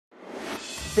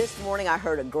This morning I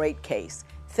heard a great case.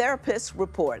 Therapists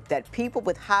report that people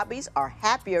with hobbies are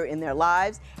happier in their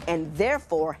lives and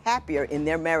therefore happier in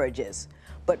their marriages.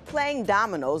 But playing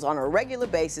dominoes on a regular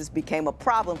basis became a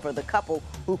problem for the couple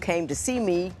who came to see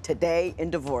me today in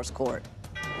divorce court.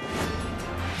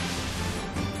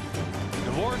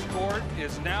 Divorce court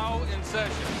is now in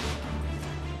session.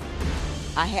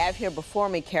 I have here before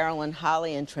me Carolyn,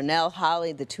 Holly, and Tranel.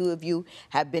 Holly, the two of you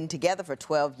have been together for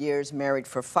 12 years, married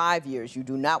for 5 years. You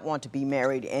do not want to be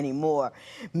married anymore.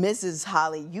 Mrs.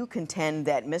 Holly, you contend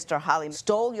that Mr. Holly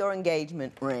stole your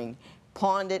engagement ring,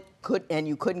 pawned it, and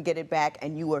you couldn't get it back,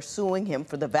 and you are suing him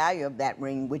for the value of that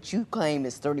ring, which you claim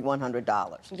is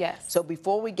 $3,100. Yes. So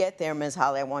before we get there, Ms.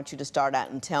 Holly, I want you to start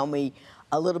out and tell me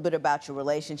a little bit about your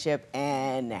relationship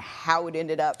and how it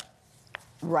ended up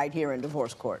right here in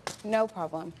divorce court. No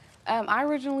problem. I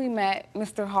originally met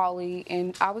Mr. Hawley,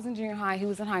 and I was in junior high, he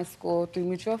was in high school, through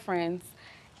mutual friends.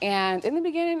 And in the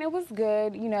beginning, it was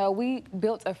good. You know, we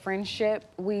built a friendship.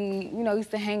 We, used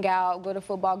to hang out, go to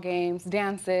football games,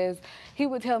 dances. He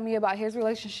would tell me about his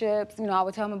relationships. I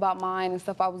would tell him about mine and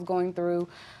stuff I was going through.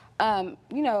 And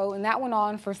that went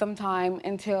on for some time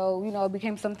until, it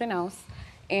became something else.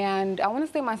 And I want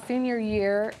to say my senior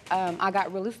year, I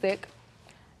got really sick.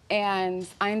 And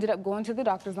I ended up going to the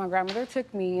doctors. My grandmother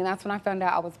took me, and that's when I found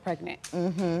out I was pregnant.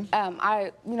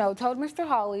 I, told Mr.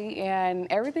 Hawley, and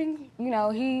everything,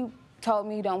 he told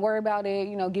me, don't worry about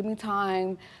it, give me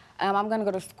time. I'm gonna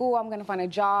go to school, I'm gonna find a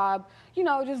job,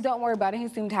 just don't worry about it. He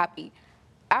seemed happy.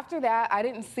 After that, I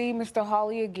didn't see Mr.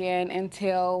 Hawley again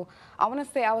until, I wanna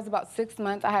say I was about 6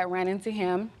 months. I had ran into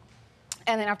him.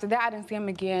 And then after that, I didn't see him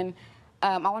again,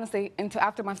 I wanna say until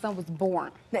after my son was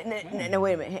born. No,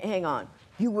 wait a minute, hang on.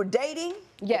 You were dating?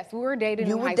 Yes, we were dating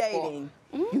in high school. You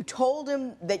were dating. You told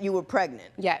him that you were pregnant?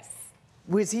 Yes.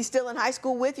 Was he still in high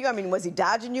school with you? I mean, was he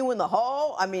dodging you in the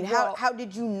hall? I mean, how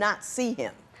did you not see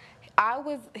him?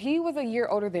 He was a year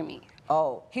older than me.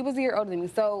 Oh. He was a year older than me.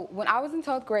 So when I was in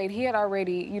 12th grade, he had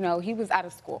already, he was out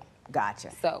of school. Gotcha.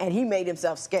 So. And he made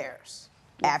himself scarce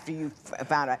after you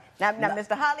found out. Now,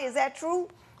 Mr. Holly, is that true?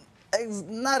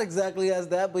 Not exactly as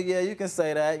that, but yeah, you can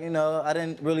say that. I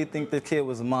didn't really think the kid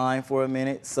was mine for a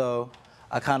minute, so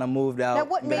I kind of moved out. Now,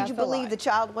 what made you believe the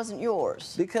child wasn't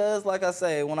yours? Because, like I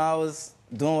say, when I was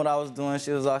doing what I was doing,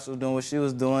 she was also doing what she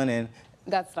was doing, and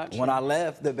that's not true. When I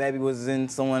left, the baby was in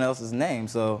someone else's name.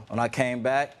 So when I came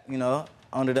back,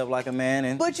 owned it up like a man.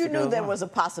 And but you knew there was a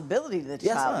possibility that the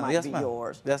child might be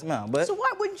yours. Yes, ma'am. But so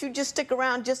why wouldn't you just stick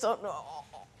around just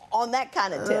on that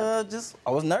kind of tip?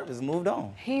 I was nervous, moved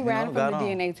on. He ran from the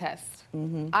DNA test.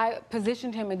 I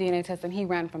positioned him a DNA test, and he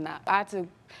ran from that. I had to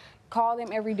call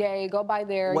them every day, go by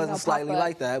there. It wasn't slightly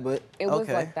like that, but it was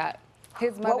like that.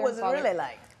 His mother. What was it really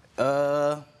like?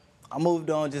 I moved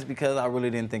on just because I really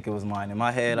didn't think it was mine. In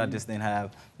my head, I just didn't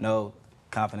have no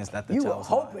confidence that the child was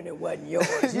mine. You were hoping it wasn't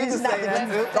yours. You can say that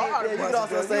too. Yeah, you can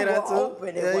also say that too.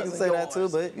 Yeah, you can say that too,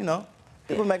 but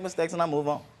people make mistakes and I move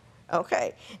on.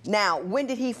 Okay. Now, when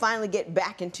did he finally get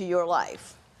back into your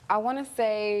life? I want to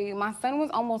say my son was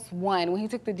almost 1 when he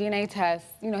took the DNA test.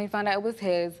 He found out it was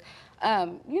his. I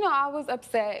was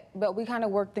upset, but we kind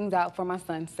of worked things out for my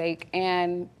son's sake.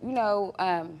 And,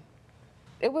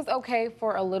 it was okay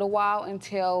for a little while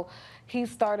until he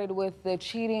started with the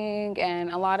cheating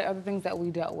and a lot of other things that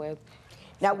we dealt with.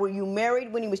 Now, were you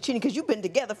married when he was cheating? Because you've been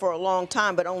together for a long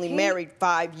time, but only married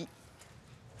 5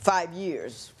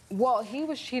 years. Well, he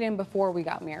was cheating before we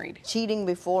got married. Cheating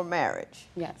before marriage?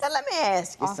 Yes. Now, let me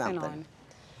ask you Off something. and on.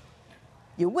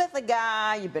 You're with a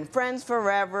guy, you've been friends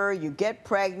forever, you get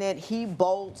pregnant, he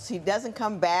bolts, he doesn't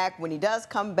come back. When he does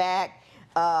come back,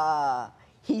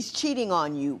 he's cheating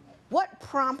on you. What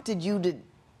prompted you to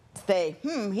say,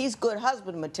 he's good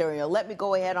husband material, let me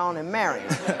go ahead on and marry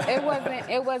him?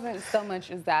 It wasn't so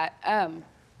much as that.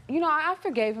 I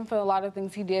forgave him for a lot of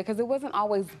things he did because it wasn't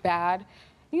always bad.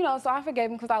 So I forgave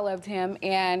him because I loved him.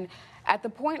 And at the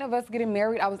point of us getting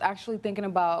married, I was actually thinking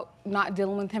about not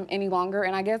dealing with him any longer.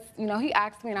 And I guess, he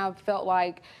asked me and I felt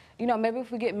like, maybe if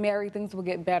we get married, things will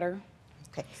get better.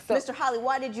 Okay. So, Mr. Holly,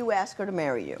 why did you ask her to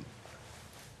marry you?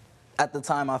 At the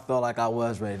time, I felt like I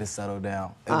was ready to settle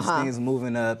down. It was things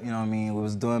moving up, we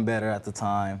was doing better at the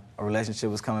time. Our relationship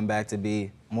was coming back to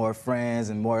be more friends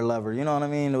and more lover, It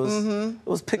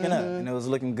was picking up and it was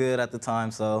looking good at the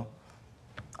time, so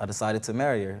I decided to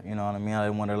marry her, I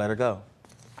didn't want to let her go.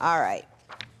 All right.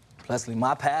 Plus,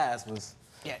 my past was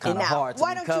kind of hard to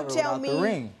recover without the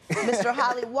ring. Mr.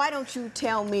 Holly, why don't you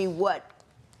tell me what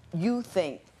you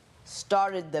think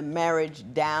started the marriage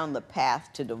down the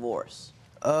path to divorce?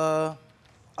 I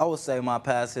would say my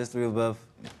past history of,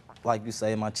 like you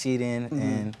say, my cheating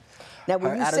and Now,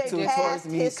 when her you say attitude past towards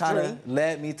me history, kind of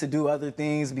led me to do other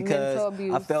things Mental because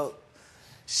abuse. I felt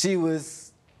she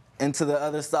was into the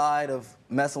other side of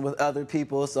messing with other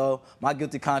people. So my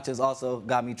guilty conscience also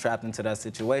got me trapped into that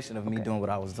situation of me doing what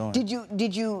I was doing.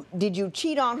 Did you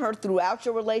cheat on her throughout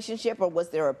your relationship, or was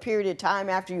there a period of time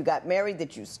after you got married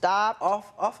that you stopped?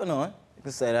 Off and on. You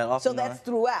can say that, off So and on. that's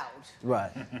throughout.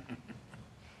 Right.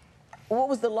 What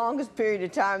was the longest period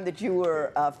of time that you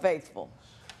were faithful?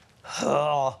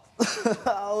 Oh, I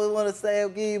always want to say I'll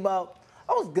give you about.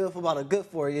 I was good for about a good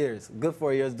 4 years. Good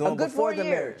 4 years doing good before 4 the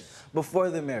years? marriage. Before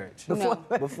the marriage. No.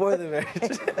 Before the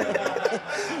marriage.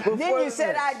 Then you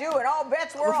said I do, and all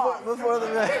bets were off. Before the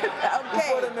marriage. Okay.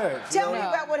 Before the marriage. Tell me No.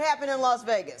 about what happened in Las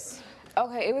Vegas.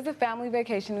 Okay, it was a family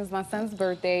vacation. It was my son's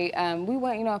birthday. We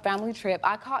went, you know, a family trip.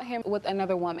 I caught him with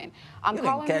another woman. I'm You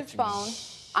didn't calling his catch me. phone.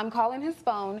 I'm calling his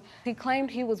phone. He claimed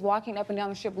he was walking up and down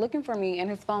the strip looking for me, and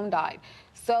his phone died.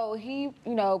 So he,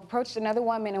 you know, approached another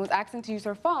woman and was asking to use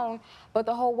her phone. But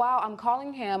the whole while I'm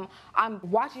calling him, I'm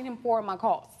watching him forward my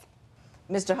calls.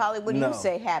 Mr. Holly, what do No. you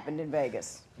say happened in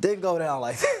Vegas? Didn't go down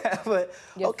like that. But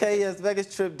Yes, okay, yes,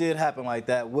 Vegas trip did happen like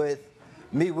that with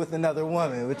me with another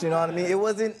woman. But you know what I mean? It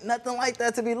wasn't nothing like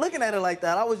that to be looking at it like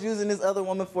that. I was using this other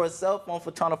woman for a cell phone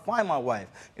for trying to find my wife.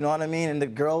 You know what I mean? And the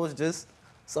girl was just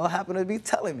so happened to be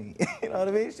telling me. You know what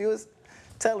I mean? She was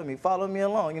telling me, following me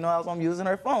along. You know, I'm using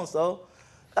her phone. So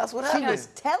that's what She happened. was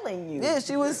telling you. Yeah,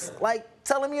 she was like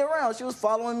telling me around. She was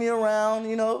following me around,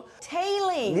 you know.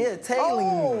 Tailing. Yeah, tailing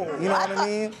me. You know what I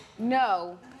mean?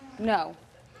 No, no.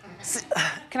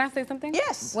 Can I say something?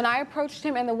 Yes. When I approached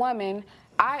him and the woman,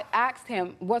 I asked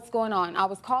him, what's going on? I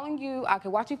was calling you. I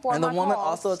could watch you forward And the my woman calls.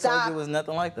 also told Stop. you it was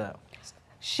nothing like that.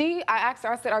 I asked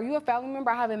her, I said, are you a family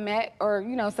member I haven't met? Or,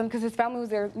 you know, because his family was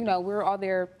there, you know, we were all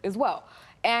there as well.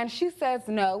 And she says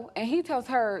no, and he tells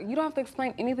her, you don't have to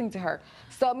explain anything to her.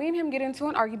 So me and him get into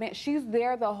an argument. She's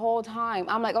there the whole time.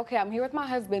 I'm like, okay, I'm here with my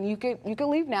husband. You could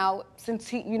leave now since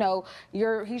he, you know,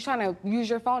 he's trying to use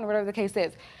your phone or whatever the case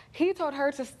is. He told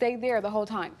her to stay there the whole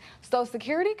time. So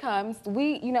security comes,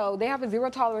 you know, they have a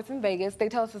zero tolerance in Vegas. They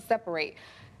tell us to separate.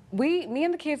 Me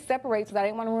and the kids separate because I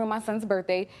didn't want to ruin my son's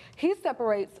birthday. He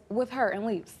separates with her and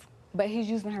leaves, but he's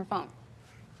using her phone.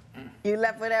 You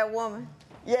left with that woman?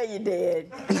 Yeah, you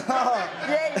did.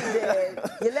 Yeah, you did.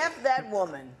 You left that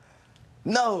woman.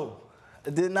 No,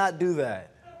 I did not do that.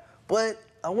 But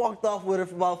I walked off with her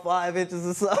for about 5 inches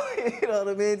or so, you know what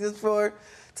I mean?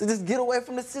 To just get away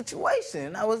from the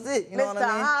situation. That was it, you know Mr. what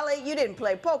I mean? Holly, you didn't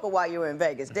play poker while you were in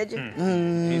Vegas, did you?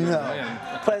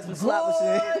 No. Play some slot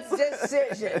machines. Good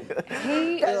decision.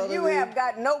 Because you have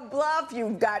got no bluff,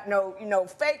 you've got no,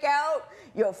 fake out.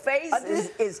 Your face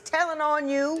is telling on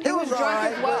you. It was drunk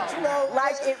alright, as well. but you know,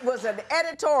 Like it was an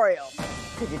editorial.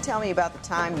 Could you tell me about the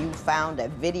time you found a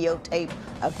videotape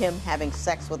of him having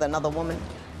sex with another woman?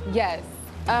 Yes.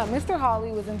 Mr.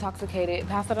 Hawley was intoxicated,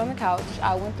 passed out on the couch.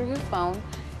 I went through his phone,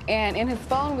 and in his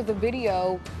phone was a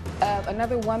video of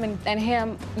another woman and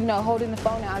him, you know, holding the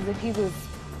phone out as if he was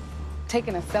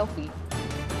taking a selfie.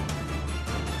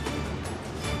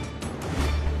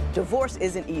 Divorce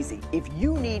isn't easy. If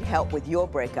you need help with your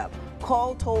breakup,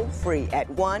 call toll-free at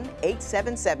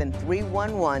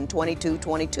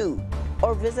 1-877-311-2222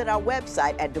 or visit our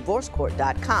website at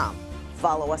divorcecourt.com.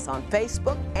 Follow us on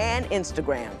Facebook and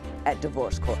Instagram at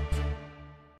Divorce Court.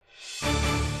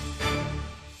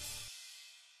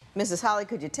 Mrs. Holly,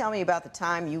 could you tell me about the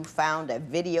time you found a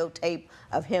videotape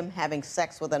of him having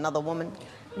sex with another woman?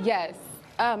 Yes.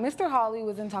 Mr. Hawley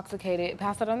was intoxicated,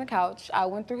 passed out on the couch. I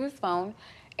went through his phone,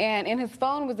 and in his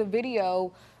phone was a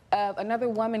video of another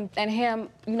woman and him,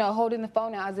 you know, holding the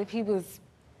phone out as if he was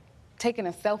taking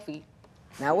a selfie.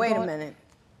 Now, wait a minute.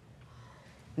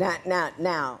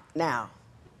 Now.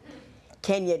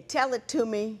 Can you tell it to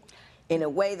me in a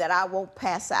way that I won't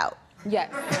pass out?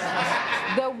 Yes.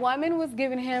 The woman was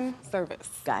giving him service.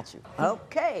 Got you.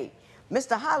 Okay.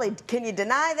 Mr. Holly, can you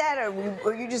deny that,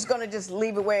 or are you just going to just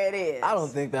leave it where it is? I don't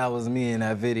think that was me in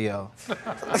that video.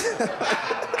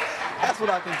 That's what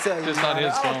I can tell you. Just on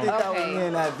his I don't phone. think that was me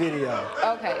in that video.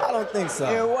 Okay. I don't think so.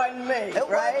 It wasn't me, It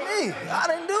right? wasn't me. I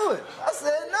didn't do it. I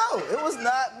said no. It was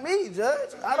not me, Judge.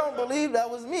 I don't believe that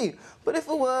was me. But if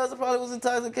it was, I probably was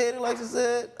intoxicated, like you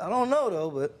said. I don't know, though,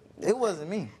 but it wasn't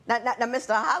me. Now,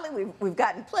 Mr. Holly, we've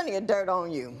gotten plenty of dirt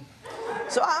on you.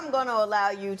 So I'm going to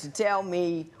allow you to tell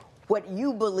me what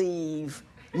you believe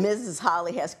how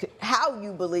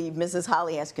you believe Mrs.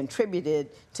 Holly has contributed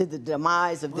to the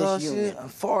demise of this union.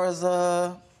 As far as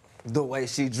the way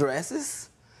she dresses,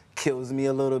 kills me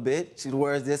a little bit. She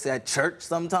wears this at church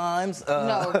sometimes.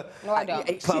 No, I don't.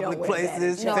 She don't Public wear that.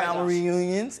 places, No, I family don't.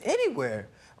 reunions, anywhere.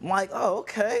 I'm like, oh,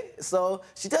 okay. So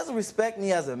she doesn't respect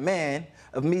me as a man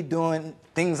of me doing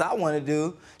things I want to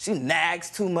do. She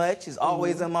nags too much. She's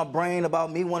always in my brain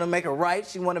about me want to make her right.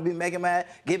 She want to be get mad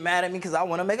at me because I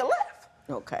want to make her laugh.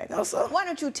 Okay. You know, so. Why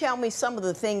don't you tell me some of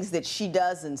the things that she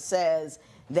does and says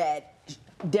that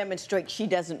demonstrate she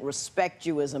doesn't respect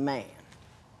you as a man?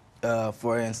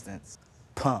 For instance,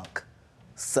 punk,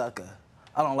 sucker.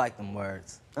 I don't like them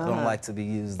words. I don't like to be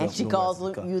used. And she calls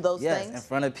you those things? things? Yes, in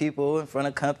front of people, in front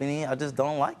of company. I just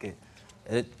don't like it.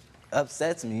 It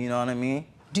upsets me, you know what I mean?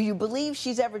 Do you believe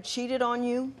she's ever cheated on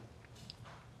you?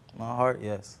 My heart,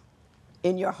 yes.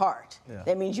 In your heart? Yeah.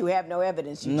 That means you have no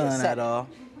evidence, you just None said at all.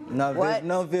 No, What?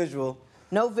 No visual.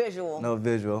 No visual? No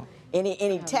visual.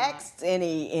 Any texts,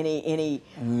 any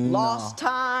lost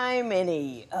time,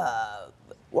 any,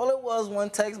 Well, it was one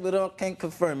text, but I can't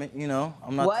confirm it, you know.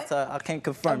 I'm not What? I can't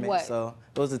confirm Of what? it. So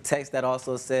it was a text that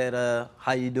also said,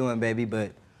 how you doing, baby?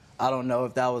 But I don't know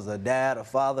if that was a dad, a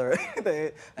father.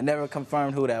 I never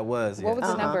confirmed who that was yet. What was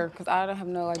the number? Because I don't have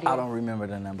no idea. I don't remember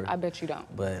the number. I bet you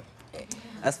don't. But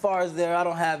as far as there, I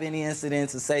don't have any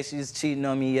incidents to say she's cheating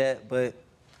on me yet. But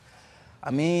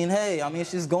I mean, hey,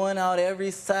 she's going out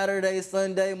every Saturday,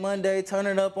 Sunday, Monday,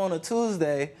 turning up on a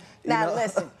Tuesday. Now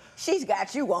listen, she's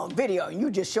got you on video and you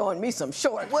just showing me some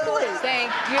shorts. Please.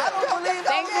 Thank you. I don't believe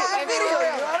Thank that was you. video.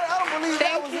 I don't believe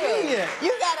that Thank was you. me yet.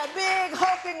 You got a big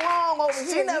hulking long over She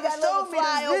here. never you got a little showed me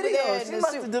fly this over video. there. She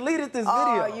must have deleted this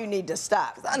video. Oh, you need to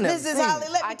stop. I never Mrs. seen Holly,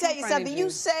 it. let me I tell you confronted something. you. You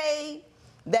say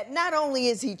that not only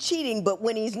is he cheating, but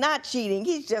when he's not cheating,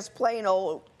 he's just plain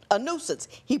old a nuisance.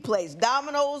 He plays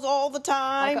dominoes all the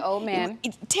time. Like an old man.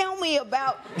 Tell me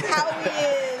about how he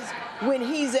is when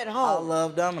he's at I home.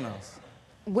 love dominoes.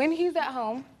 When he's at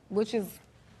home, which is,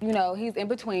 you know, he's in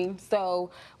between.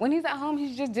 So when he's at home,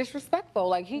 he's just disrespectful.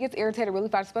 Like, he gets irritated really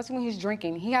fast, especially when he's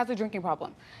drinking. He has a drinking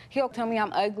problem. He'll tell me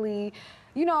I'm ugly.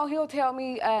 You know, he'll tell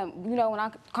me, you know, when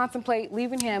I contemplate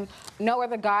leaving him, no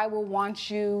other guy will want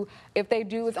you. If they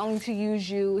do, it's only to use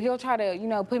you. He'll try to, you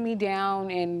know, put me down,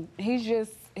 and he's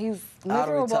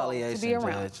miserable to be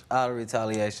around. Judge. Out of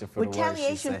retaliation for the words she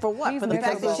Retaliation said. for what? He's For the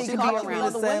fact that miserable she to She be calls calls you me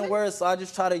around. the other same women? words, so I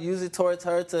just try to use it towards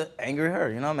her to anger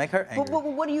her, you know, make her angry. But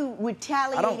what are you I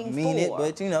retaliating don't mean for? it,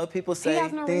 but you know, people say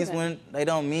has no things reason. when they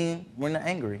don't mean when they're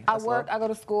angry. I That's work, all. I go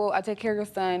to school, I take care of your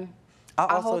son. I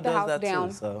I also hold the does house that down.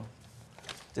 too, so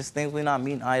just things we're not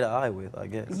meeting eye to eye with, I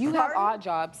guess. You have Pardon? odd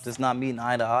jobs. Just not meeting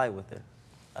eye to eye with her.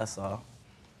 That's all.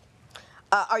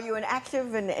 Are you an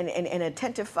active and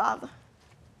attentive father?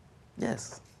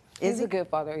 Yes. Is He's he a good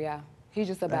father, yeah. He's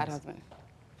just a bad Thanks. husband.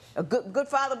 a good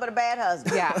father but a bad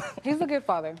husband? Yeah, he's a good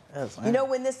father. Yes, You know,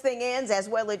 when this thing ends, as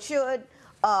well it should,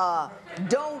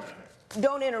 don't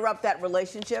interrupt that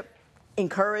relationship.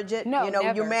 Encourage it. No, you know,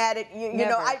 never. you're mad at you know.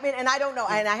 Never. I mean, and I don't know,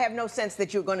 and I have no sense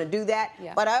that you're going to do that.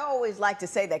 Yeah. But I always like to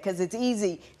say that because it's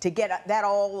easy to get that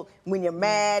all when you're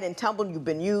mad and tumbled, you've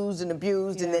been used and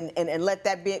abused, and Yeah. then and let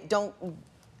that be. Don't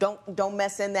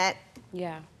mess in that.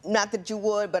 Yeah. Not that you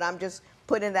would, but I'm just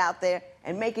putting it out there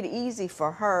and make it easy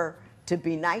for her to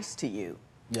be nice to you.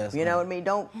 Yes, You know ma'am. what I mean?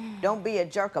 Don't be a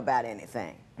jerk about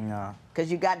anything. Nah.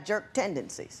 Because you got jerk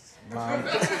tendencies.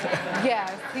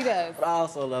 Yes, he does. But I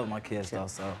also love my kids though,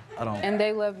 so I don't. And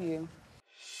they love you.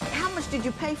 How much did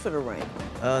you pay for the ring?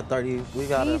 30. We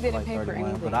got He her for didn't like pay for 31,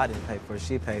 anything. but I didn't pay for it.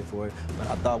 She paid for it. But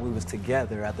I thought we was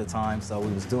together at the time, so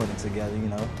we was doing it together. You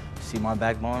know, she my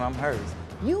backbone, I'm hers.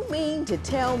 You mean to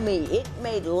tell me it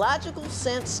made logical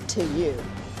sense to you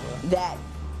that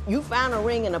you found a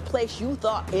ring in a place you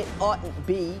thought it oughtn't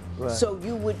be, Right. so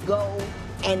you would go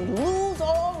and lose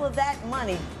all of that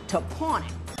money to pawn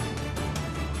it?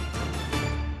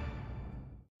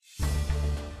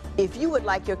 If you would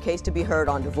like your case to be heard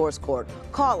on divorce court,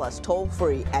 call us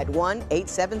toll-free at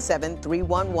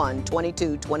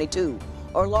 1-877-311-2222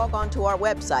 or log on to our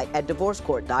website at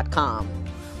divorcecourt.com.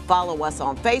 Follow us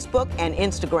on Facebook and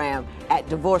Instagram at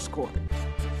Divorce Court.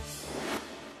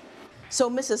 So,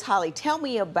 Mrs. Holly, tell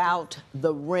me about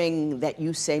the ring that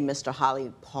you say Mr.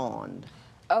 Holly pawned.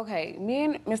 Okay, me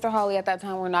and Mr. Holly at that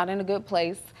time were not in a good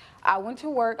place. I went to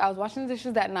work, I was washing the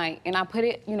dishes that night, and I put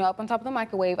it, you know, up on top of the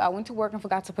microwave. I went to work and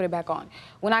forgot to put it back on.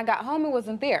 When I got home, it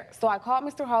wasn't there. So I called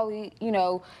Mr. Holly, you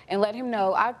know, and let him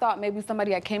know. I thought maybe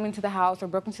somebody had came into the house or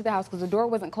broke into the house because the door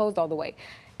wasn't closed all the way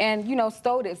and, you know,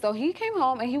 stole it. So he came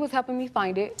home and he was helping me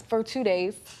find it for 2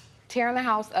 days, tearing the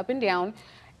house up and down.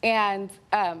 And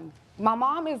my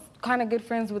mom is kind of good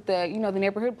friends with the, you know, the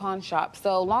neighborhood pawn shop.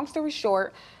 So long story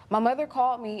short, my mother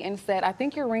called me and said, I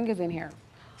think your ring is in here.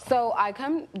 So I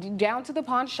come down to the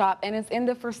pawn shop and it's in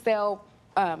the for sale,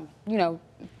 you know,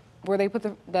 where they put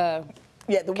the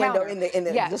Yeah, the counter. window in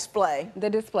the Yeah, display. The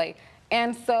display.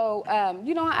 And so,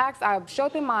 you know, I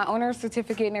showed them my owner's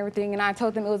certificate and everything, and I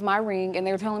told them it was my ring, and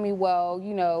they were telling me, well,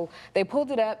 you know, they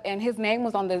pulled it up, and his name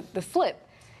was on the slip.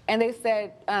 And they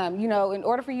said, you know, in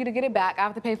order for you to get it back, I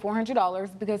have to pay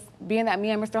 $400 because being that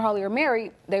me and Mr. Hawley are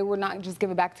married, they would not just give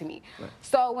it back to me. Right.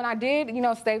 So when I did, you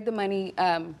know, save the money,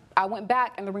 I went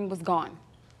back and the ring was gone.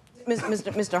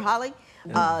 Mr. Hawley,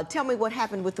 tell me what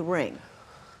happened with the ring.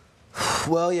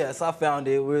 Well, yes, I found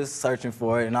it. We were searching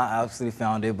for it, and I absolutely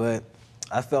found it, but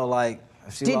I felt like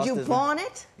if she lost Did you pawn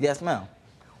it? Yes, ma'am.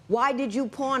 Why did you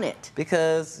pawn it?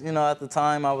 Because, you know, at the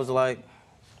time, I was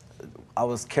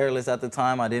careless at the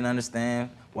time. I didn't understand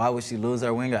why would she lose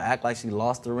her ring or act like she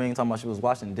lost the ring, talking about she was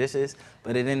washing dishes.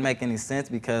 But it didn't make any sense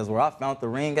because where I found the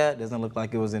ring at doesn't look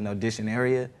like it was in the audition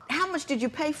area. How much did you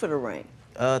pay for the ring?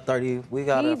 30. We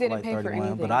got her for like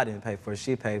 31, but I didn't pay for it.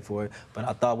 She paid for it. But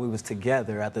I thought we was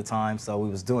together at the time, so we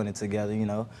was doing it together, you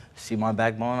know. She my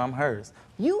backbone, I'm hers.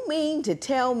 You mean to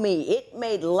tell me it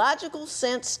made logical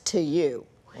sense to you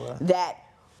that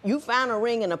you found a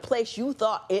ring in a place you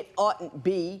thought it oughtn't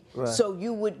be, so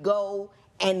you would go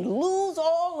and lose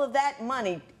all of that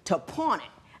money to pawn it?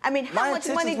 I mean, how much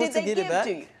money did they give to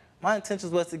you? My intention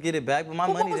was to get it back, but my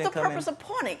money didn't come in. What was the purpose of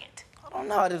pawning it? I don't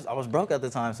know. I was broke at the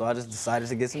time, so I just decided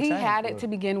to get some change. He had it to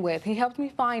begin with. He helped me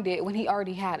find it when he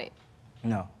already had it.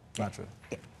 No, not true.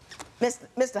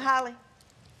 Mr. Hawley?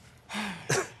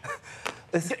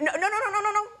 No.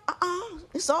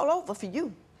 It's all over for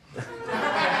you.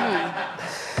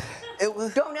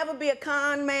 Don't ever be a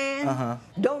con man.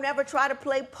 Don't ever try to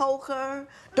play poker.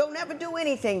 Don't ever do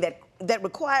anything that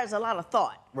requires a lot of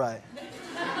thought. Right.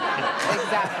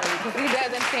 Exactly, because he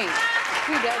doesn't think.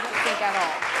 He doesn't think at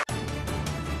all.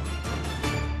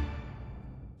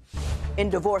 In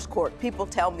divorce court, people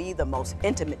tell me the most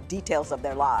intimate details of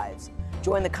their lives.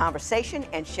 Join the conversation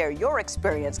and share your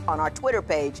experience on our Twitter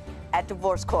page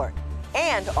 @Divorce Court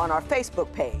and on our Facebook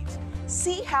page.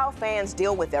 See how fans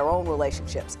deal with their own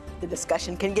relationships. The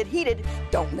discussion can get heated.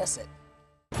 Don't miss it.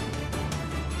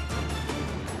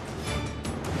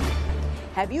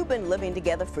 Have you been living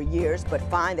together for years but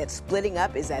find that splitting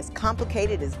up is as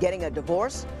complicated as getting a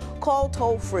divorce? Call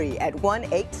toll-free at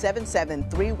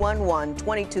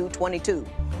 1-877-311-2222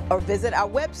 or visit our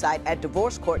website at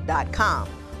divorcecourt.com.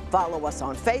 Follow us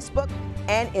on Facebook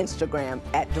and Instagram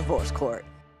 @DivorceCourt.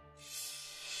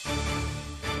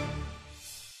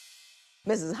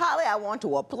 Mrs. Hawley, I want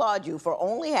to applaud you for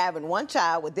only having one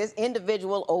child with this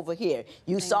individual over here.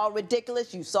 You saw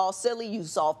ridiculous, you saw silly, you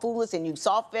saw foolish, and you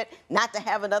saw fit not to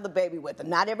have another baby with her.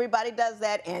 Not everybody does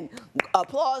that, and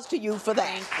applause to you for that.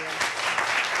 Thank you.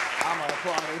 I'm going to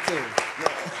applaud her, too.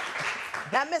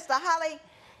 Now, Mr. Hawley,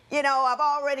 you know, I've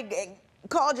already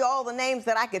called you all the names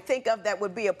that I could think of that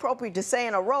would be appropriate to say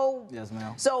in a row. Yes,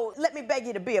 ma'am. So let me beg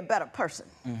you to be a better person.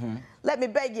 Let me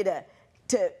beg you to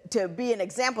be an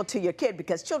example to your kid,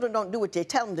 because children don't do what you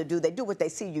tell them to do. They do what they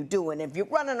see you do. And if you're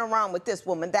running around with this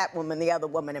woman, that woman, the other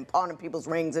woman, and pawning people's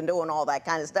rings and doing all that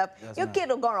kind of stuff, your kid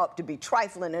will grow up to be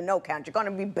trifling and no count. You're going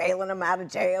to be bailing them out of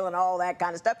jail and all that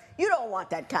kind of stuff. You don't want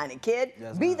that kind of kid.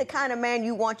 Yes, be the kind of man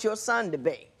you want your son to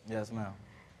be. Yes, ma'am.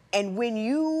 And when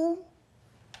you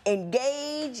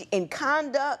engage in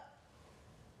conduct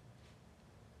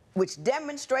which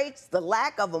demonstrates the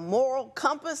lack of a moral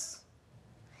compass,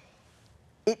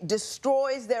 it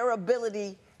destroys their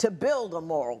ability to build a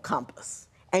moral compass.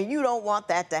 And you don't want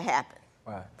that to happen.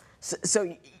 Right.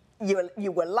 So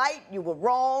you were light, you were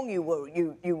wrong, you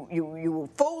were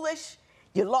foolish,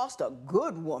 you lost a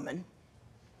good woman.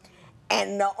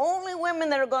 And the only women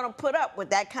that are going to put up with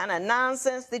that kind of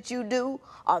nonsense that you do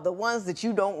are the ones that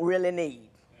you don't really need.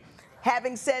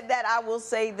 Having said that, I will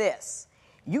say this.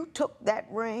 You took that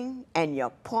ring and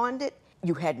you pawned it.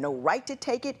 You had no right to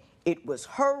take it. It was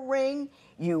her ring.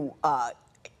 Your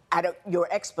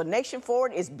explanation for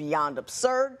it is beyond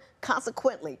absurd.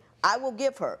 Consequently, I will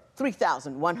give her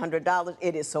 $3,100.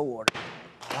 It is so ordered.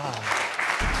 Wow.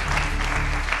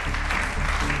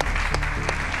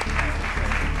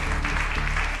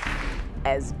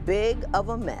 As big of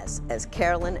a mess as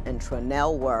Carolyn and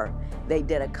Tranel were, they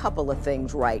did a couple of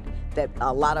things right that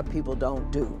a lot of people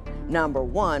don't do. Number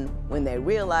one, when they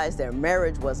realized their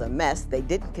marriage was a mess, they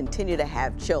didn't continue to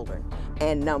have children.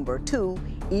 And number two,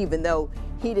 even though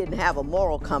he didn't have a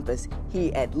moral compass,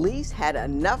 he at least had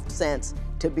enough sense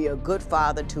to be a good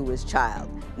father to his child.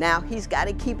 Now he's got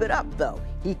to keep it up, though.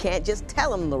 He can't just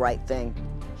tell him the right thing.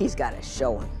 He's got to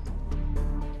show him.